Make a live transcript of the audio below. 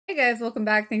Hey guys, welcome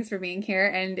back. Thanks for being here.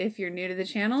 And if you're new to the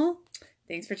channel,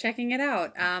 thanks for checking it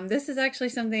out. This is actually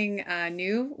something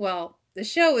new. Well, the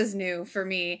show is new for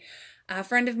me. A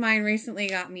friend of mine recently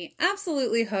got me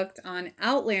absolutely hooked on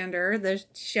Outlander, the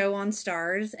show on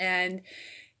Starz. And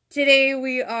today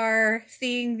we are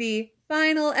seeing the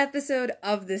final episode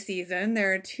of the season.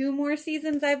 There are 2 more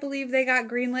seasons I believe they got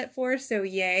greenlit for, so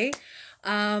yay.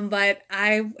 But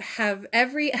I have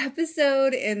every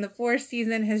episode in the 4th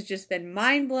season has just been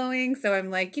mind-blowing, so I'm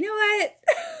like, you know what?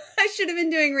 I should have been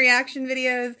doing reaction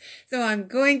videos, so I'm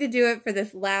going to do it for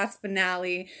this last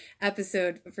finale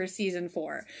episode for season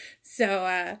 4.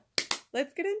 So,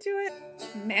 let's get into it.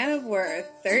 Man of Worth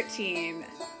 13,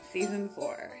 season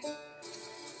 4.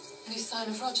 Any sign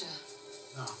of Roger?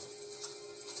 No.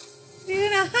 He's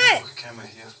in a hut! I came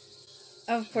here.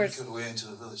 Of course. He got away into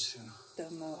the village soon. The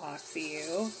Mohawk see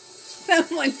you.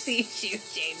 Someone sees you,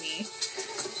 Jamie.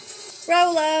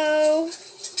 Rolo!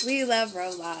 We love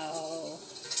Rolo.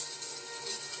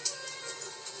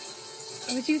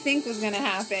 What you think was gonna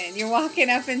happen? You're walking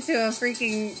up into a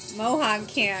freaking Mohawk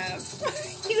camp.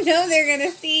 You know they're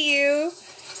gonna see you.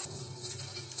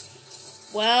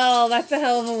 Well, that's a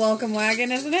hell of a welcome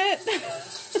wagon, isn't it?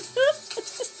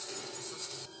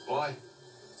 Why?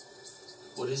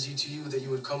 What is he to you that you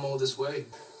would come all this way?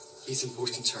 He's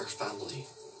important to our family.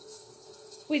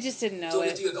 We just didn't know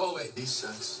it. These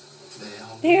sets,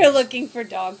 They're looking for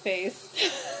Dogface.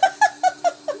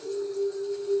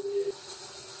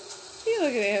 You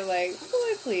look at him like,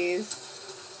 boy, please.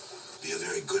 Be a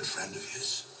very good friend of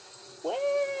his. Well,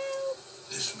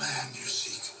 This man you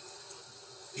seek,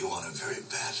 you want him very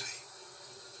badly.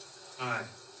 Aye.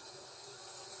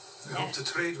 We hope to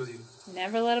trade with you.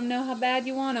 never let him know how bad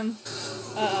you want him.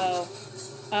 Uh-oh.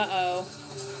 Uh-oh.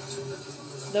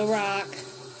 The rock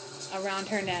around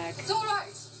her neck. It's all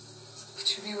right. Would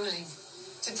you be willing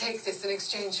to take this in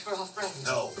exchange for our friend?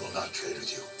 No, we'll not trade with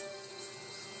you.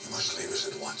 You must leave us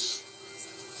at once.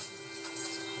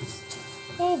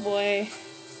 Oh boy.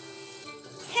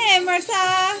 Hey,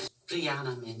 Martha!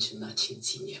 Brianna mentioned that she'd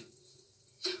seen you.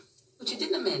 What you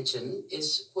didn't mention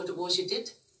is what it was you did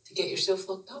to get yourself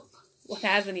locked up. What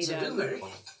hasn't he It's a done? rumour.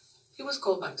 He was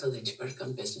called back to Lynchburg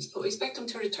on business, but we expect him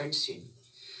to return soon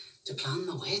to plan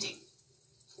the wedding.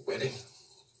 wedding.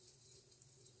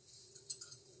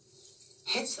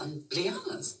 His and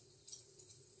Brianna's.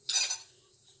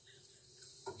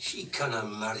 She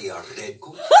cannot marry a red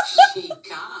goat. She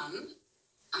can,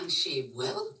 and she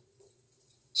will.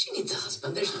 She needs a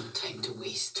husband. There's no time to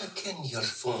waste. Again, you're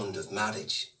fond of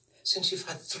marriage, since you've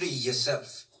had 3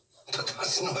 yourself. But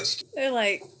that's no excuse. They're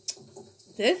like,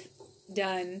 this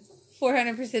done.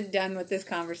 400% done with this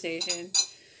conversation.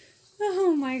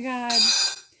 Oh my god.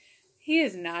 He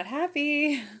is not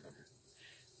happy.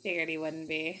 Figured he wouldn't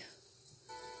be.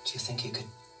 Do you think you could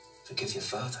forgive your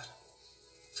father?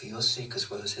 For your sake as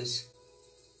well as his?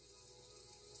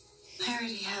 I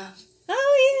already have.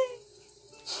 Oh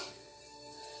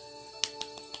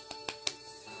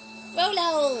yeah.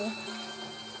 Rolo!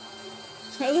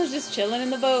 Rolo's just chilling in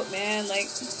the boat, man. Like,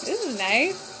 this is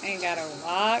nice. Ain't got a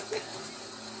rock.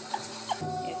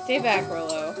 Yeah, stay back,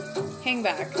 Rolo. Hang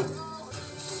back.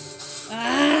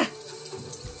 Ah!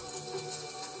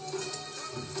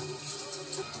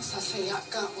 Sassy yak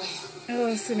got way. Oh,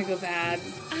 it's gonna go bad.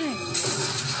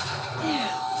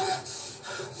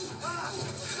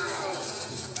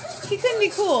 He couldn't be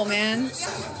cool, man.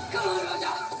 Come on,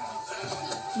 Roger.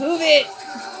 Move it.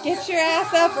 Get your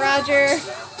ass up, Roger.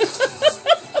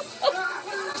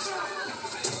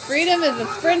 Freedom is a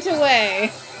sprint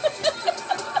away.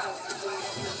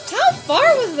 How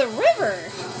far was the river?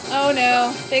 Oh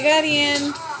no, they got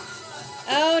in.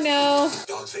 Oh no.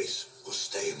 Dogface will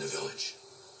stay in the village.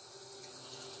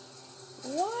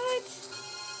 What?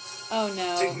 Oh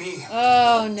no. Take me.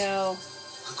 Oh no.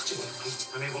 How could you not wait?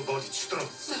 An able-bodied strong. No,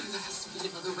 there has to be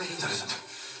another way. There isn't.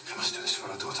 I must do this for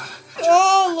our daughter.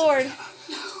 Oh Lord.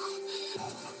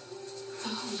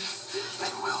 I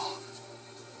will.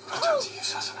 Return to you,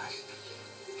 Sassenach.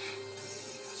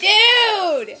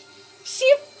 Dude! She...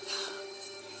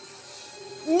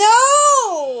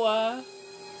 No!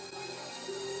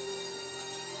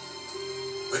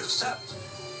 We accept.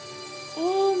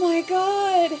 Oh my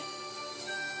god.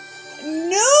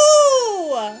 No!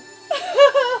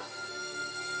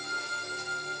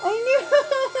 I knew.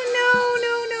 No.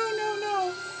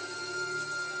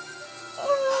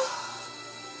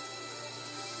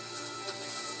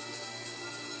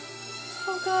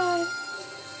 Oh god.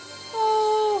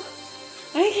 Oh.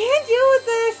 I can't deal with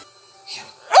this. Him.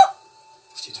 Oh!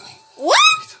 What are you doing?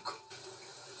 What?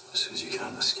 As soon as you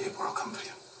can escape, or I'll come for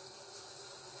you.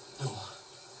 No.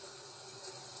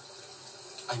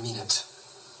 I mean it.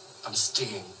 I'm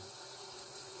staying.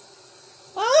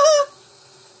 Ah!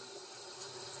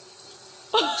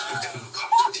 I cannot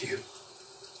part with you.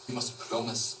 You must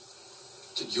promise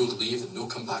that you'll leave and no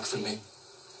come back for me.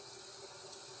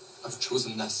 I've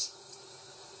chosen this.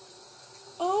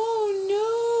 Oh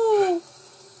no!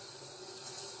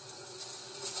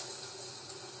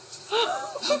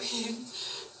 Oh, Ian.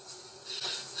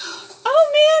 Oh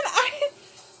man,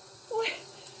 what?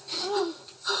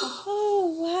 Oh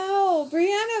wow,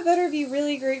 Brianna better be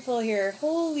really grateful here.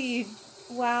 Holy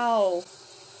wow.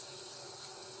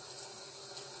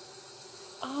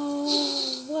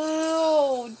 Oh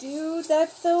wow, dude,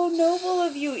 that's so noble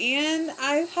of you, Ian.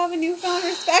 I have a newfound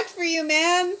respect for you,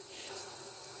 man. You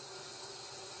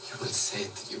once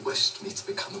said that you wished me to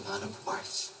become a man of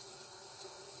worth.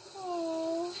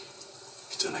 Oh.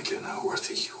 You don't get how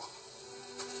worthy you.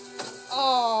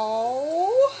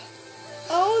 Oh.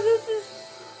 Oh, this is.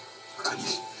 Can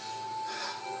you?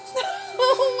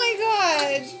 Oh my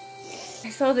god. I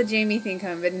saw the Jamie thing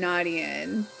come, but not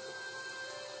Ian.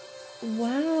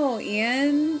 Wow,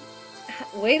 Ian.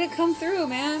 Way to come through,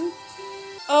 man.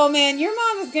 Oh man, your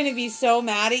mom is gonna be so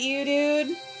mad at you,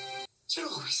 dude. You're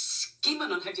always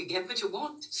scheming on how to get what you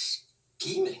want.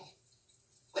 Scheming?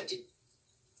 What did...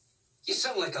 You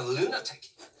sound like a lunatic.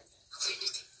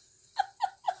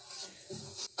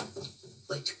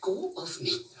 Let go of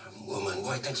me. Woman,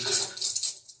 why can't you just...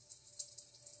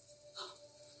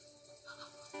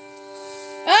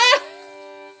 Ah!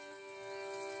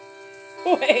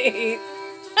 Wait.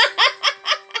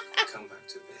 Come back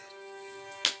to bed.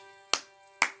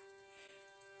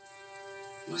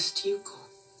 Must you go?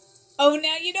 Oh,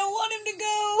 now you don't want him to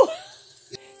go.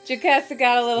 Jocasta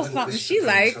got a little something she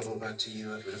liked. Trouble back to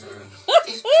you, I'd rather run.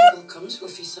 If trouble comes, we'll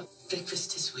face up.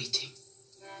 Breakfast is waiting.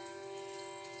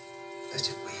 Let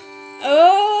it wait.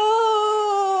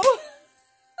 Oh.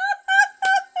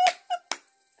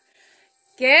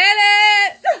 Get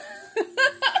it.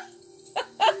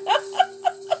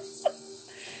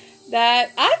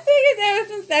 That, I figured there was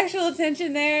some sexual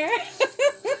tension there.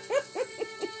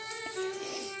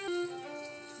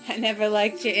 I never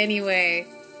liked you anyway.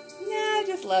 Nah, I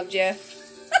just loved you.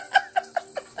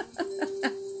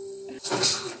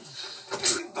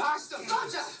 You bastard!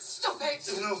 Roger, stop it!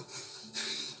 No.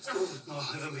 No,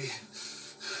 let him be.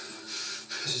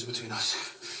 This is between us.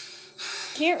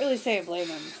 Can't really say I blame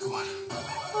him. Go on.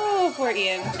 Oh, poor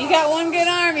Ian. You got one good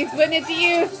arm, he's putting it to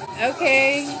use.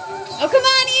 Okay. Oh, come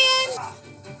on, Ian!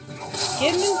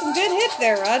 Getting in some good hits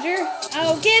there, Roger.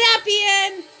 Oh, get up,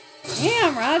 Ian!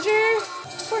 Damn, Roger.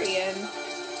 Poor Ian.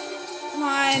 Come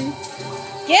on.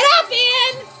 Get up,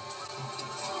 Ian!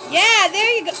 Yeah,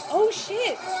 there you go. Oh,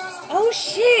 shit. Oh,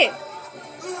 shit.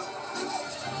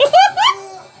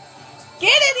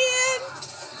 Get it, Ian!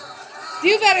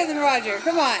 Do better than Roger.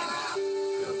 Come on.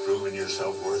 You're proving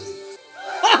yourself worthy.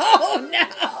 Oh, no.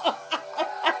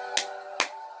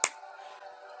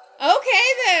 Okay,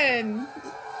 then.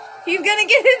 He's gonna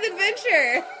get his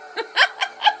adventure.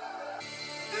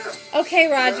 Okay,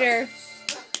 Roger.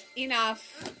 Enough.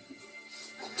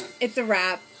 It's a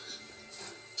wrap.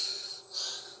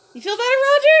 You feel better,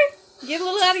 Roger? Get a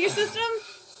little out of your system?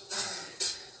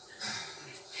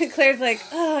 Claire's like,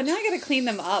 oh, now I gotta clean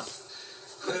them up.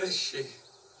 Where is she?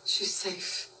 She's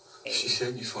safe. She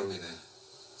sent you for me then.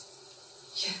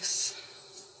 Yes.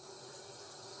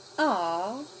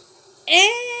 Aw.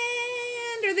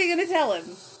 And are they gonna tell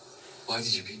him? Why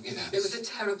did you beat me then? It was a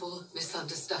terrible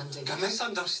misunderstanding. A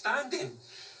misunderstanding?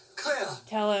 Claire!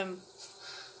 Tell him.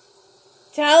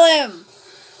 Tell him.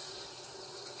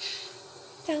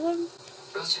 Tell him.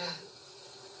 Roger.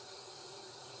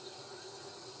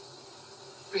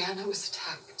 Brianna was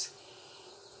attacked.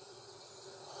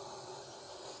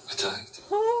 Attacked?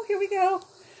 Oh, here we go.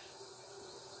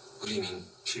 What do you mean?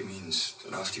 She means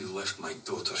that after you left my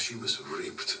daughter, she was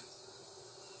raped.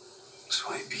 That's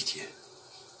why I beat you.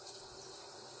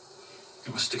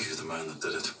 You must stick with the man that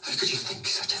did it. How could you think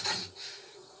such a thing?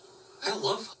 I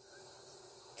love her.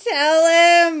 Tell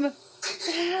him.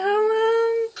 Tell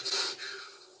him.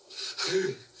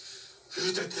 Who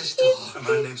did this to her? A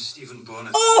man named Stephen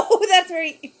Bonnet. Oh, that's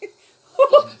right.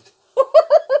 Bonnet.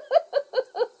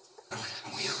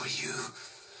 Where were you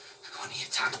when he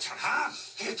attacked her, huh?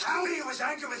 He told me he was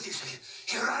angry with you, so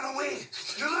he ran away.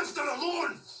 You left her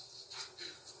alone.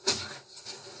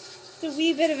 It's a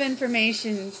wee bit of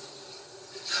information.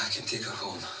 I can take her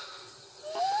home.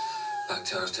 Back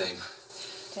to our time.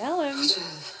 Tell him. Roger.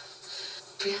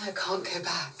 Brianna can't go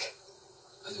back.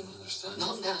 I don't understand.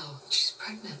 Not now. She's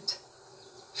pregnant.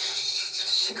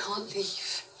 She can't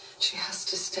leave. She has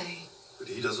to stay. But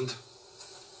he doesn't.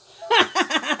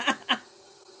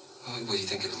 What do you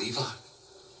think it'll leave her?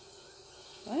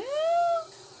 Well,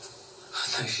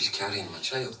 Now she's carrying my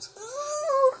child.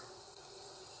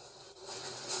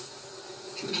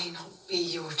 It may not be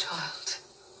your child.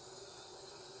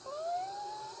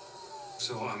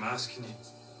 So I'm asking you,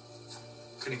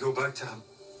 can you go back to him?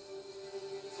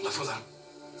 Live with her?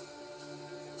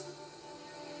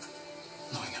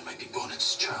 Knowing it might be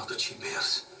Bonnet's child that she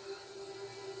bears.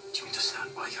 Do you mean to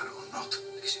stand by her or not?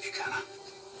 Because if you cannot,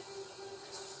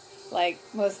 like,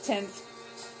 most tense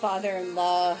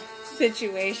father-in-law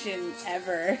situation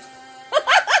ever.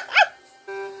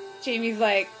 Jamie's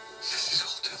like, this is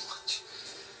all too much.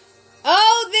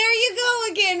 oh, there you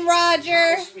go again,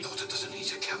 Roger. My daughter doesn't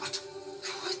need a cabot.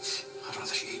 What? I'd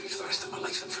rather she hate me for the rest of my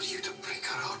life than for you to break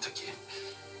her heart again.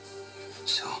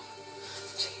 So,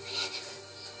 Jamie,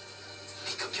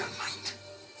 make up your mind.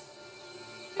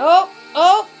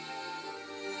 Oh,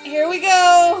 here we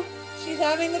go. She's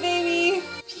having the baby.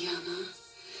 Fiona,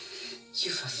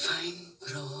 you've a fine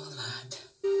braw lad.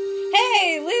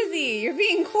 Hey, Lizzie, you're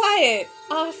being quiet.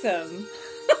 Awesome.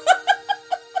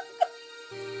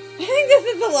 I think this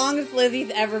is the longest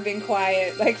Lizzie's ever been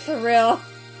quiet. Like, for real.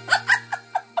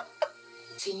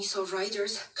 Seen you saw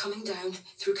riders coming down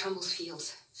through Campbell's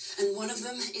fields. And one of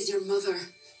them is your mother.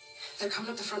 They're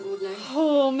coming up the front road now.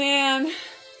 Oh, man.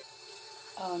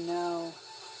 Oh, no.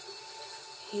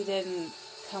 He didn't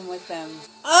come with them.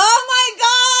 Oh,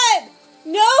 my God!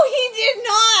 No, he did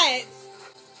not!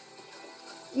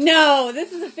 No,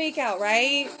 this is a fake out,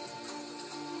 right?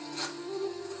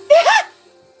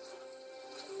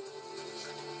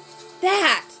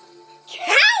 That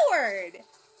coward!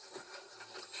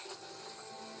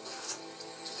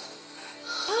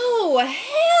 Oh,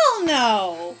 hell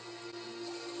no!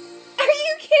 Are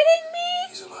you kidding me?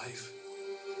 He's alive.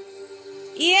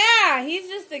 Yeah, he's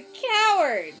just a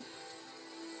coward.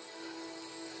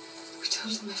 We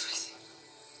told them everything.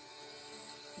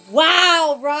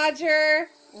 Wow, Roger.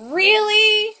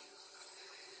 Really?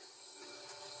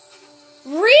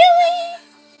 Really?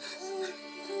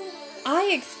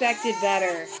 I expected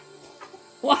better.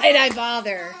 Why'd I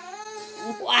bother?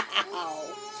 Wow.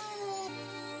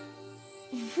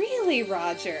 Really,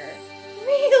 Roger?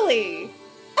 Really?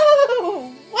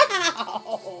 Oh,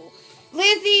 wow.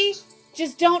 Lizzie,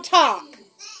 just don't talk.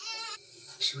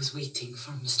 She was waiting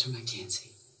for Mr.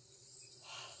 Mackenzie.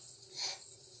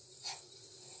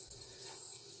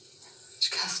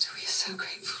 Jocasta, we are so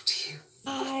grateful to you.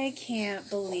 I can't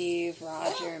believe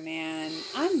Roger, man.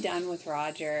 I'm done with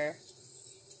Roger.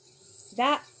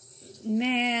 That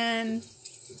man,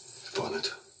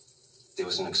 Bonnet. There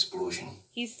was an explosion.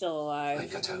 he's still I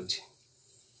alive. got out.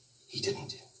 He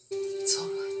didn't. It's all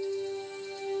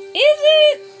right. Is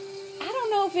it? I don't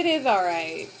know if it is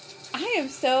alright. I am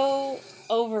so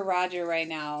over Roger right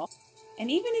now.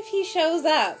 And even if he shows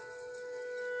up,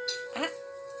 I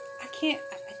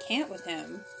can't with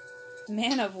him.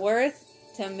 Man of worth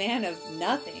to man of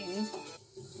nothing.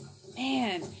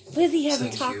 Man, Lizzie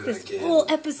hasn't Thank talked you this again, whole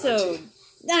episode. Auntie.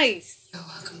 Nice. You're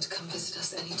welcome to come visit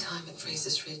us any time at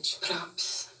Fraser's Ridge.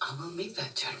 Perhaps I will make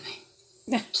that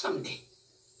journey someday.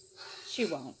 She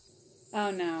won't.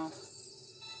 Oh no.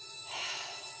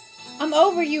 I'm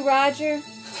over you, Roger.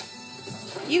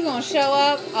 You gonna show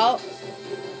up?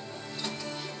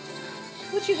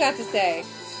 What you got to say?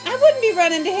 I wouldn't be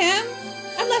running to him.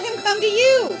 I'd let him come to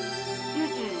you.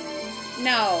 Mm-mm.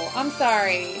 No, I'm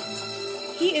sorry.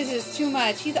 He is just too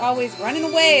much. He's always running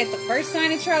away at the first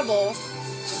sign of trouble.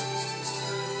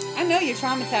 I know you're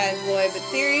traumatized, boy, but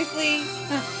seriously?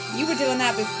 You were doing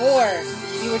that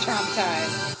before you were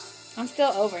traumatized. I'm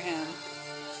still over him.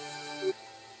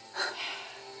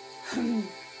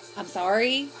 I'm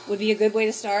sorry would be a good way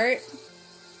to start.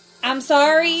 I'm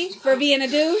sorry for being a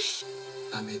douche.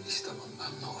 I may be stubborn, but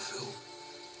I'm not a fool.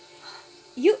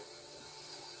 You...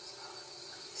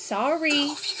 Sorry. I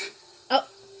love you. Oh,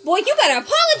 boy, you better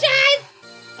apologize!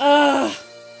 Ugh.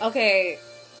 Okay.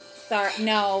 Sorry.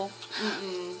 No.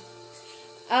 Mm-mm.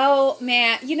 Oh,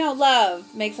 man. You know,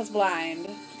 love makes us blind.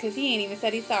 Because he ain't even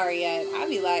said he's sorry yet. I'd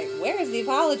be like, where's the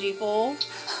apology, fool?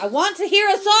 I want to hear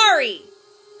a sorry!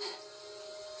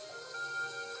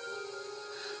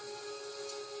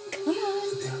 Come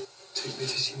on. There, take me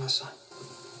to see my son.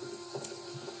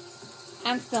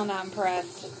 I'm still not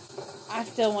impressed. I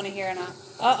still want to hear an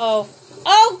uh-oh.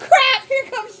 Oh, crap! Here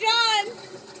comes John!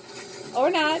 Or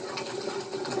not.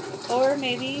 Or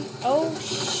maybe... Oh,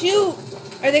 shoot!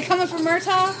 Are they coming from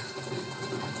Murtaugh?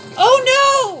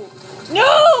 Oh, no!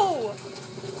 No!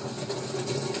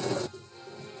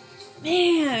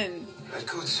 Man.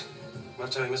 Redcoats,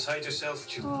 what time is hide yourself?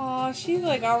 Aw, she's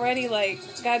like already like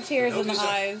got tears in the Help yourself.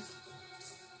 eyes.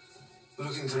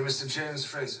 Looking for Mr. James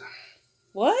Fraser.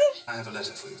 What? I have a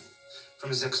letter for you. From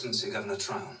His Excellency Governor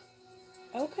Tryon.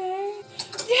 Okay.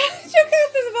 Yeah,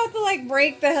 Jocasta's about to like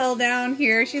break the hell down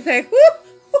here. She's like, whoo,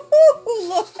 whoo,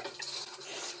 look.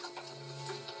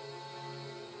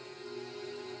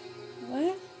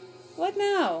 What? What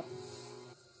now?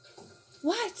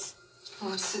 What?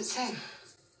 What does it say?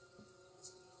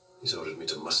 He's ordered me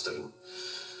to muster and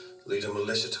lead a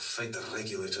militia to fight the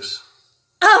regulators.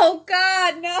 Oh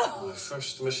God, no! My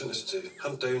first mission is to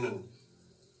hunt down and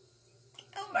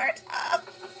Oh, Marta!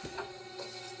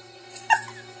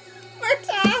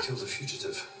 Marta! kill the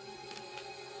fugitive.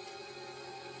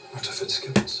 Marta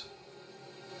Fitzgibbons.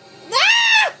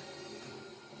 Ah!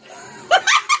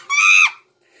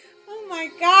 Oh my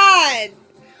God!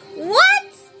 What?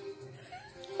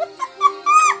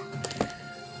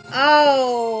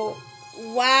 Oh,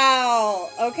 wow.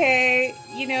 Okay,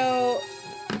 you know,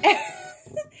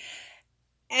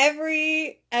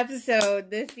 every episode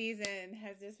this season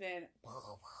has just been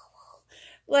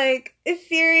like,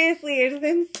 seriously, it's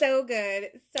been so good.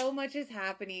 So much is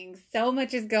happening. So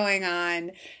much is going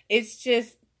on. It's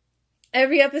just,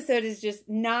 every episode is just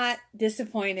not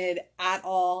disappointed at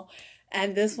all.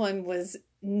 And this one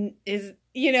is,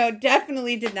 you know,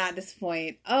 definitely did not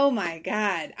disappoint. Oh my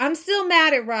God. I'm still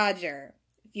mad at Roger,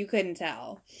 if you couldn't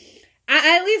tell.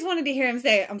 I at least wanted to hear him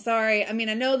say, I'm sorry. I mean,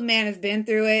 I know the man has been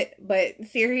through it, but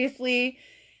seriously,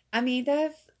 I mean,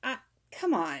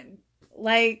 come on.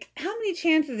 Like, how many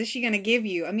chances is she going to give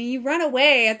you? I mean, you run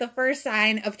away at the first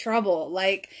sign of trouble.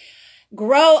 Like,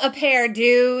 grow a pair,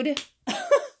 dude.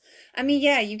 I mean,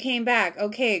 yeah, you came back.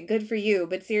 Okay, good for you.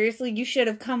 But seriously, you should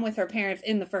have come with her parents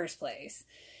in the first place.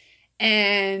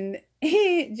 And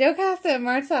Jocasta and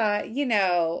Marta, you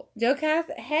know,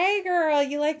 Jocasta, hey girl,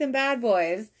 you like them bad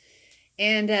boys.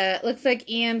 And looks like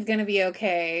Ian's going to be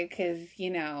okay because,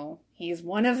 you know, he's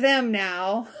one of them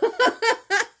now.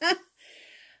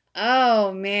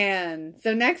 Oh, man.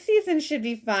 So next season should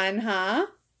be fun, huh?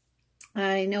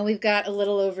 I know we've got a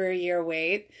little over a year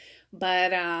wait,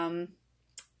 but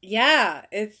yeah,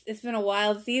 it's been a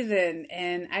wild season,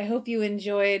 and I hope you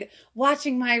enjoyed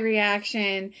watching my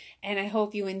reaction, and I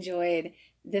hope you enjoyed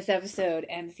this episode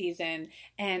and season.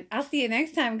 And I'll see you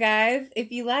next time, guys.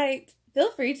 If you liked,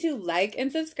 feel free to like and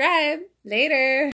subscribe. Later.